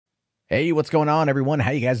Hey, what's going on, everyone?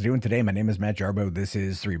 How you guys doing today? My name is Matt Jarbo. This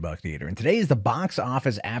is 3 Buck Theater, and today is the box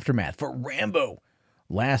office aftermath for Rambo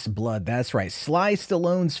Last Blood. That's right, Sly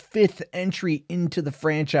Stallone's fifth entry into the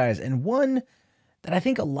franchise, and one that I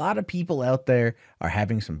think a lot of people out there are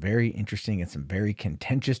having some very interesting and some very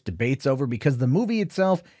contentious debates over, because the movie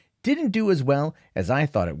itself didn't do as well as I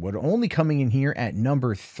thought it would, only coming in here at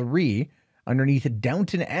number 3 underneath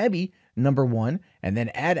Downton Abbey, number 1, and then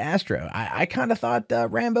Ad Astra. I kind of thought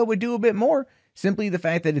Rambo would do a bit more, simply the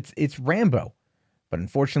fact that it's Rambo. But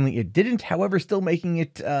unfortunately, it didn't. However, still making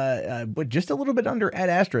it but just a little bit under Ad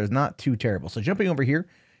Astra is not too terrible. So jumping over here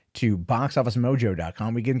to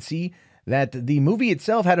boxofficemojo.com, we can see that the movie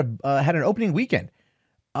itself had an opening weekend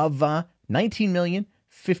of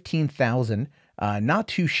 19,015,000. Not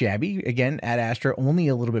too shabby. Again, Ad Astra only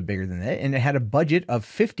a little bit bigger than that, and it had a budget of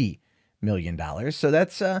 $50 million. So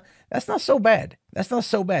that's not so bad. That's not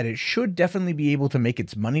so bad. It should definitely be able to make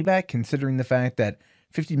its money back, considering the fact that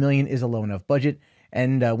 50 million is a low enough budget.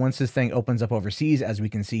 And once this thing opens up overseas, as we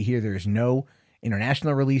can see here, there's no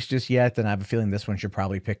international release just yet. And I have a feeling this one should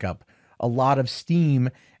probably pick up a lot of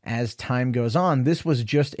steam as time goes on. This was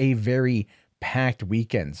just a very packed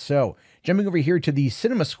weekend. So jumping over here to the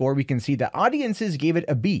Cinemascore, we can see that audiences gave it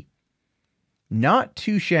a B. Not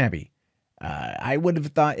too shabby. I would have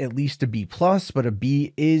thought at least a B+, but a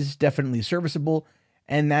B is definitely serviceable,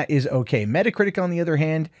 and that is okay. Metacritic, on the other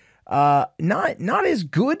hand, not as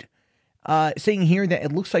good. Saying here that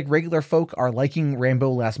it looks like regular folk are liking Rambo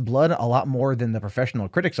Last Blood a lot more than the professional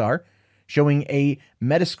critics are, showing a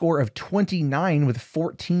Metascore of 29 with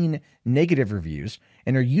 14 negative reviews,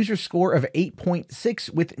 and a user score of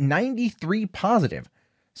 8.6 with 93 positive.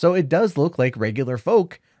 So it does look like regular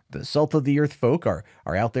folk, the salt of the earth folk, are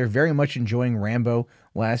out there very much enjoying Rambo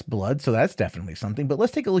Last Blood, so that's definitely something. But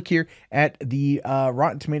let's take a look here at the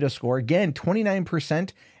Rotten Tomatoes score. Again,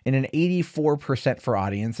 29% and an 84% for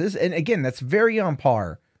audiences. And again, that's very on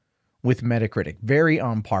par with Metacritic. Very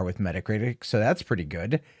on par with Metacritic, so that's pretty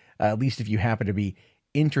good, at least if you happen to be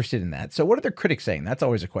interested in that. So what are the critics saying? That's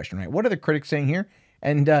always a question, right? What are the critics saying here?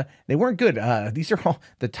 And they weren't good. These are all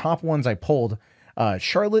the top ones I pulled.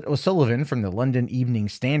 Charlotte O'Sullivan from the London Evening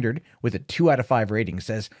Standard, with a 2 out of 5 rating,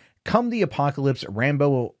 says, "Come the apocalypse, Rambo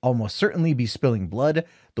will almost certainly be spilling blood.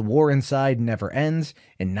 The war inside never ends,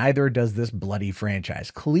 and neither does this bloody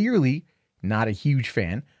franchise." Clearly not a huge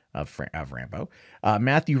fan of Rambo.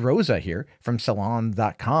 Matthew Rosa here from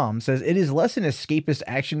Salon.com says, "It is less an escapist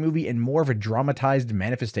action movie and more of a dramatized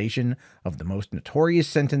manifestation of the most notorious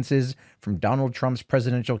sentences from Donald Trump's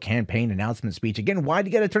presidential campaign announcement speech." Again, why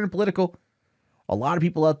do you got to turn political? A lot of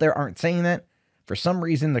people out there aren't saying that. For some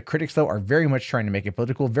reason, the critics, though, are very much trying to make it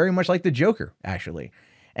political, very much like the Joker, actually.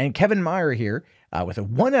 And Kevin Meyer here, with a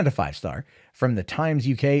 1 out of 5 star from the Times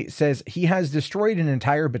UK, says he has destroyed an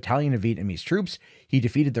entire battalion of Vietnamese troops. He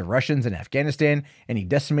defeated the Russians in Afghanistan, and he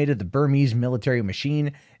decimated the Burmese military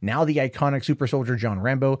machine. Now the iconic super soldier John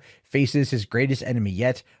Rambo faces his greatest enemy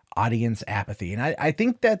yet, audience apathy. And I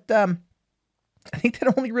think that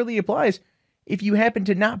only really applies if you happen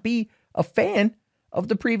to not be a fan of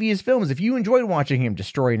the previous films. If you enjoyed watching him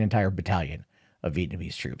destroy an entire battalion of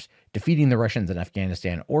Vietnamese troops, defeating the Russians in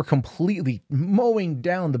Afghanistan, or completely mowing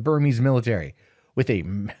down the Burmese military with a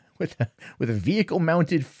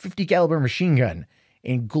vehicle-mounted 50 caliber machine gun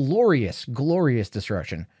in glorious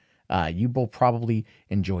destruction, you will probably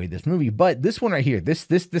enjoy this movie. But this one right here, this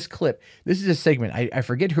clip, this is a segment. I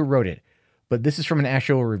forget who wrote it, but this is from an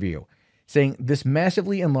actual review, saying, "This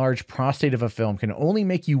massively enlarged prostate of a film can only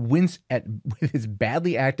make you wince with its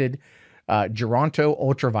badly acted geronto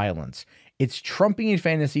ultraviolence, its Trumpian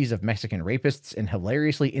fantasies of Mexican rapists and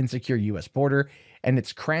hilariously insecure U.S. border, and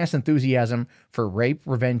its crass enthusiasm for rape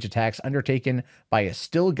revenge attacks undertaken by a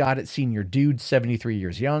still-got-it senior dude 73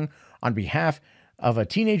 years young on behalf of a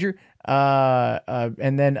teenager, or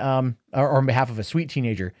on behalf of a sweet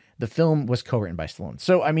teenager. The film was co-written by Stallone."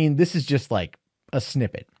 So, I mean, this is just like a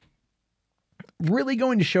snippet. Really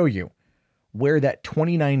going to show you where that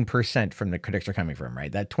 29% from the critics are coming from,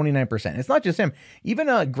 right? That 29%. It's not just him.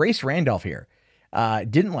 Even Grace Randolph here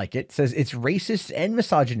didn't like it. Says it's racist and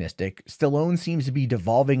misogynistic. Stallone seems to be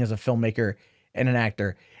devolving as a filmmaker and an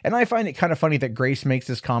actor. And I find it kind of funny that Grace makes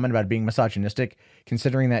this comment about being misogynistic,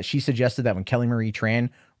 considering that she suggested that when Kelly Marie Tran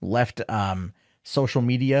left social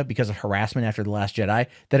media because of harassment after The Last Jedi,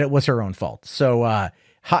 that it was her own fault. So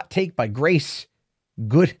hot take by Grace.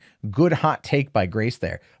 Good hot take by Grace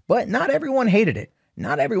there. But not everyone hated it.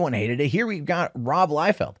 Not everyone hated it. Here we've got Rob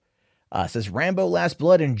Liefeld. Says, "Rambo Last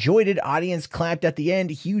Blood, enjoyed it. Audience clapped at the end.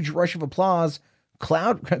 Huge rush of applause.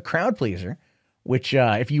 Crowd pleaser." Which,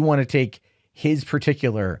 if you want to take his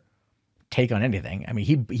particular take on anything. I mean,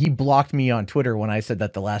 he blocked me on Twitter when I said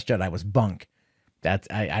that The Last Jedi was bunk. That's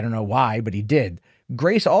I don't know why, but he did.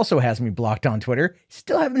 Grace also has me blocked on Twitter.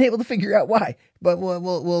 Still haven't been able to figure out why, but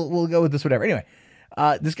we'll go with this, whatever. Anyway,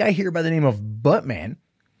 this guy here by the name of Buttman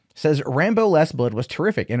says Rambo Last Blood was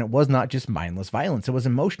terrific, and it was not just mindless violence. It was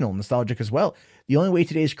emotional and nostalgic as well. The only way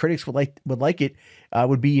today's critics would like it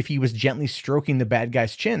would be if he was gently stroking the bad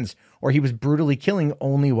guys' chins, or he was brutally killing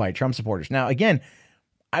only white Trump supporters. Now, again,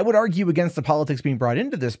 I would argue against the politics being brought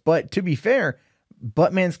into this, but to be fair,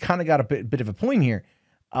 Buttman's kind of got a bit of a point here.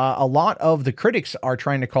 A lot of the critics are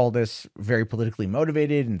trying to call this very politically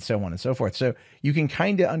motivated and so on and so forth. So you can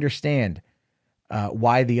kind of understand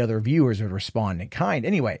why the other viewers would respond in kind.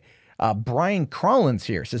 Anyway, Brian Crawlins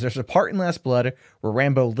here says there's a part in Last Blood where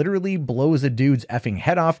Rambo literally blows a dude's effing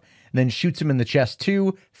head off and then shoots him in the chest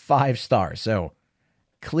too. 5 stars. So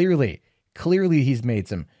clearly he's made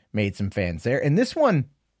some fans there. And this one's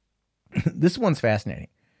fascinating.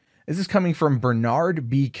 This is coming from Bernard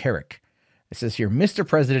B. Carrick. It says here, Mr.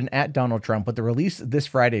 President at Donald Trump, with the release this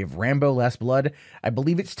Friday of Rambo Last Blood, I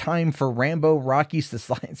believe it's time for Rambo Rocky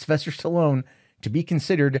Sylvester Stallone to be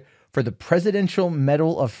considered for the Presidential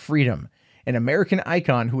Medal of Freedom, an American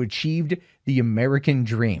icon who achieved the American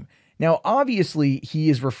dream. Now, obviously, he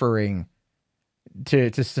is referring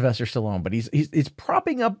to Sylvester Stallone, but he's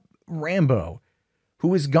propping up Rambo,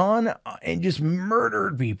 who has gone and just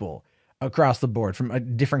murdered people across the board from a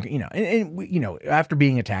different, after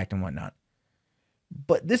being attacked and whatnot.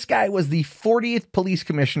 But this guy was the 40th police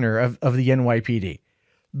commissioner of the NYPD.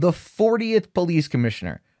 The 40th police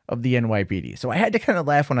commissioner of the NYPD. So I had to kind of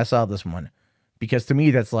laugh when I saw this one, because to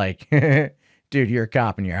me, that's like, dude, you're a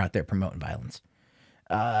cop and you're out there promoting violence.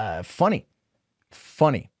 Funny.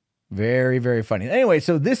 Very, very funny. Anyway,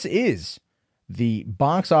 so this is the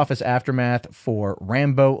box office aftermath for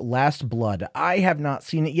Rambo Last Blood. I have not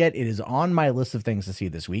seen it yet. It is on my list of things to see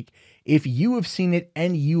this week. If you have seen it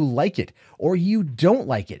and you like it, or you don't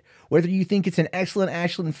like it, whether you think it's an excellent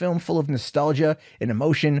action film full of nostalgia and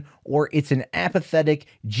emotion, or it's an apathetic,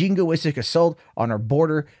 jingoistic assault on our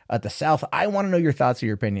border at the South, I want to know your thoughts or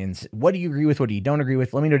your opinions. What do you agree with? What do you don't agree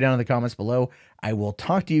with? Let me know down in the comments below. I will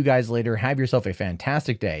talk to you guys later. Have yourself a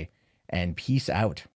fantastic day, and peace out.